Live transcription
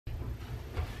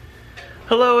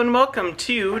Hello and welcome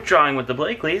to Drawing with the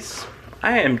Blakleys.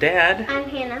 I am Dad. I'm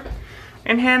Hannah.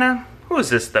 And Hannah, who is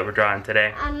this that we're drawing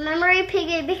today? Memory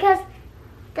Piggy, because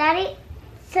Daddy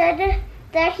said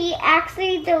that he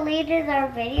actually deleted our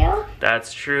video.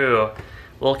 That's true.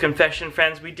 Little confession,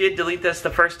 friends, we did delete this the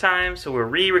first time, so we're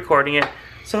re-recording it.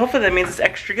 So hopefully that means it's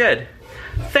extra good.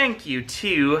 Thank you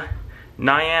to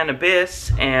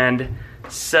Nyan and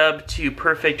sub to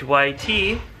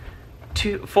perfectYT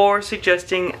for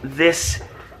suggesting this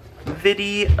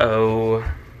video.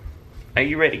 Are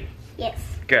you ready? Yes.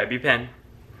 Grab your pen.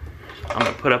 I'm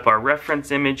gonna put up our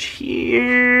reference image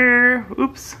here.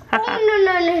 Oops. Oh,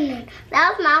 no.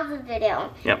 That was Mouse's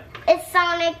video. Yep. It's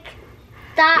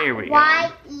Here we go.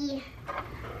 Sonic.ye.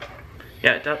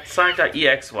 Yeah,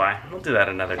 Sonic.exy. We'll do that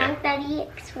another day.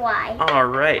 Sonic.exy.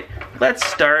 Alright, let's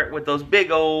start with those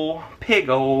big ol'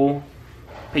 piggy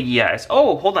eyes.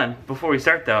 Oh, hold on. Before we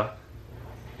start though,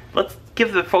 let's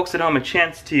give the folks at home a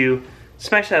chance to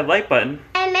smash that like button.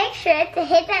 And make sure to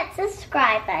hit that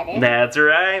subscribe button. That's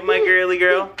right, my girly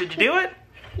girl. Did you do it?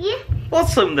 Yeah. We'll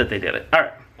assume that they did it.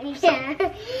 Alright.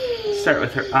 Yeah. Start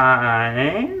with her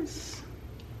eyes.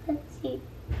 Let's see.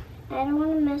 I don't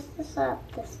want to mess this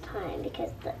up this time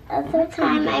because the other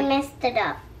time I messed it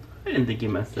up. I didn't think you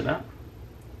messed it up.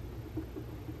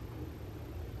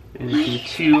 We're gonna do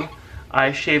two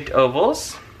eye-shaped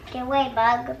ovals. Get away,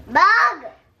 bug. Bug!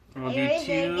 And we'll You're do gonna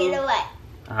two. get away.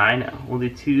 I know. We'll do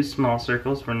two small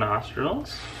circles for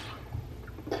nostrils.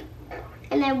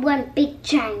 And then one big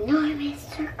ginormous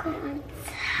circle on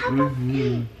top of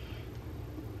it.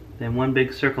 Then one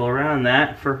big circle around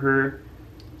that for her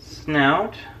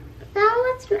snout. Now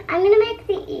I'm gonna make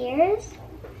the ears.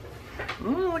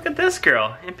 Ooh, look at this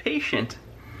girl, impatient.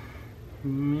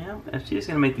 Yep, if she's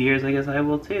gonna make the ears, I guess I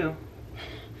will too.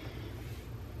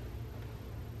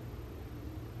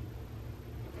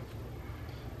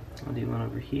 I'll do one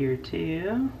over here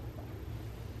too.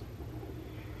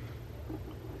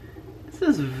 This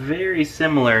is very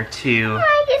similar to.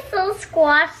 I get so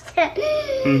squashed.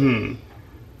 Mm-hmm.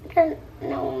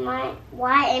 No,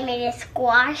 why I made it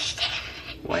squashed.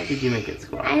 Why did you make it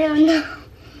squash? I don't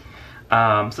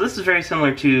know. So this is very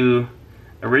similar to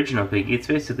original Piggy. It's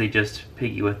basically just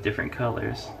Piggy with different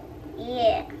colors.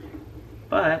 Yeah.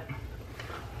 But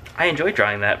I enjoyed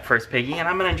drawing that first Piggy, and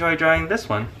I'm gonna enjoy drawing this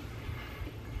one.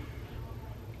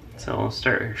 So we'll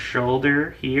start her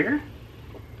shoulder here.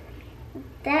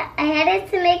 That I had it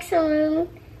to make some room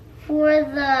for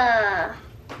the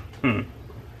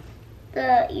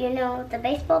the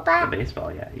baseball bat. The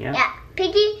baseball, yeah. Yeah,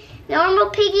 Piggy.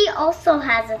 Normal Piggy also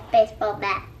has a baseball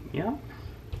bat. Yeah.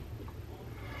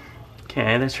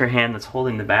 Okay, there's her hand that's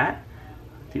holding the bat.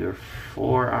 Do her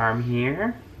forearm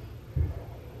here.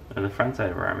 Or the front side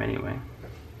of her arm anyway.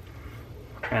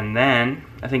 And then,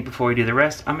 I think before we do the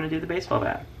rest, I'm gonna do the baseball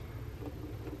bat.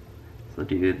 So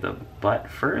do the butt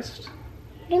first.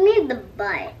 What do you mean the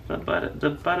butt? The butt of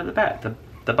the bat,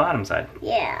 the bottom side.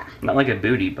 Yeah. Not like a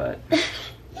booty butt. Don't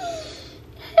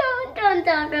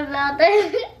talk about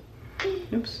that.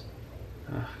 Oops.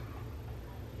 Ugh.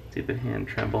 Stupid hand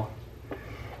tremble.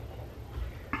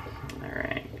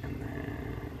 Alright, and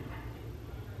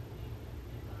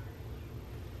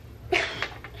then...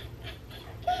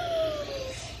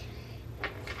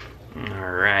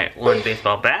 Alright, one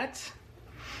baseball bat.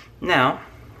 Now,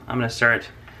 I'm going to start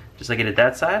just like I did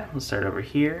that side. We'll start over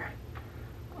here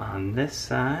on this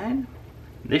side.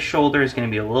 This shoulder is going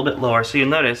to be a little bit lower, so you'll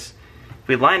notice if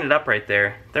we line it up right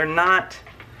there, they're not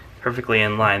perfectly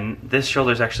in line. This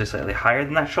shoulder is actually slightly higher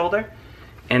than that shoulder,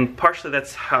 and partially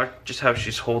that's just how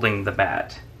she's holding the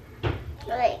bat.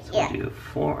 Right, So yeah. we'll do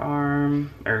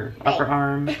forearm, or upper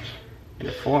arm, and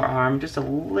a forearm, just a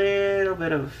little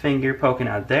bit of a finger poking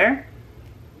out there.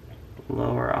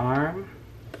 Lower arm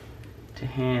to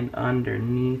hand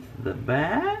underneath the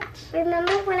bat.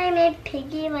 Remember when I made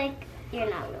Piggy, like, you're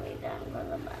not really done with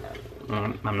the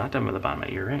bottom. I'm not done with the bottom,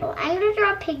 you're right. Well, I'm gonna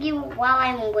draw Piggy while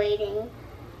I'm waiting.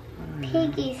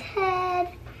 Piggy's head,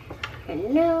 her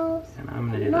nose, And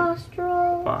I'm gonna do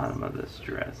nostrils. the bottom of this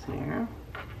dress here.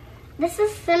 This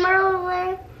is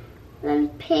similar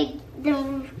than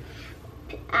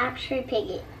actually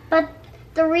Piggy, but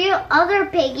the real other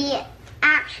Piggy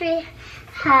actually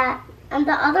and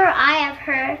the other eye of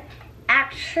her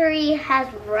actually has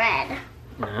red.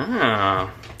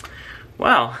 Oh,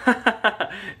 well,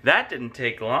 that didn't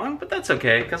take long, but that's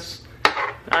okay because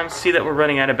I see that we're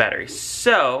running out of battery.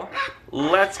 So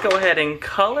let's go ahead and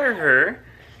color her,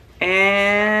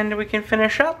 and we can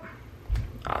finish up.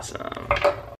 Awesome.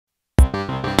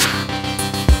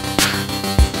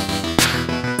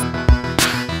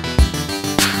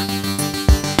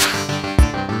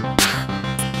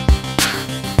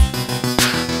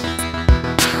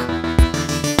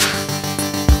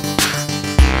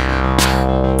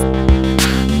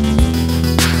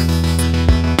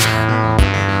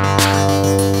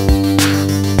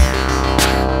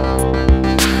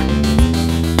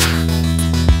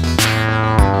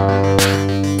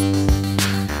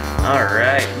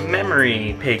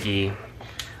 Piggy.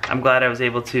 I'm glad I was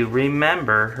able to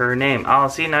remember her name. Oh,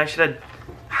 see, now I should have...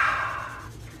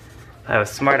 If I was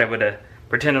smart, I would have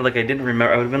pretended like I didn't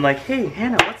remember. I would have been like, hey,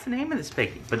 Hannah, what's the name of this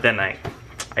Piggy? But then I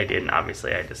didn't,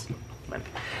 obviously. I just went.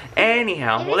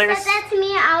 Anyhow, if well, you there's... said that to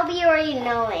me, I'll be already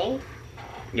knowing.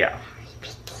 Yeah.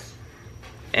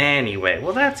 Anyway,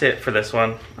 well, that's it for this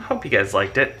one. I hope you guys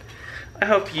liked it. I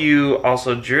hope you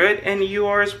also drew it and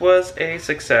yours was a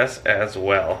success as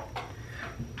well.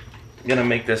 I'm gonna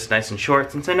make this nice and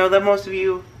short since I know that most of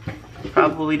you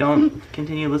probably don't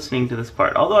continue listening to this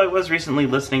part. Although I was recently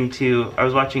I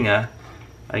was watching a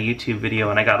YouTube video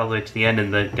and I got all the way to the end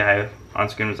and the guy on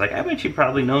screen was like, I bet you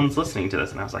probably no one's listening to this.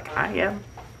 And I was like, I am.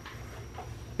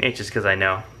 It's just because I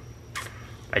know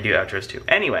I do outros too.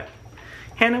 Anyway,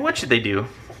 Hannah, what should they do?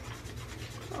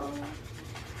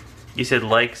 You said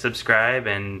like, subscribe,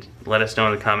 and let us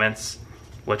know in the comments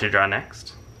what to draw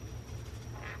next.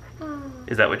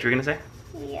 Is that what you were gonna say?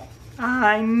 Yeah.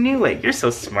 I knew it. You're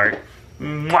so smart.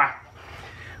 Mwah.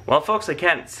 Well, folks, I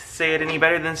can't say it any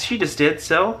better than she just did,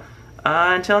 so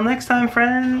until next time,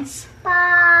 friends.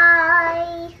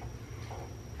 Bye.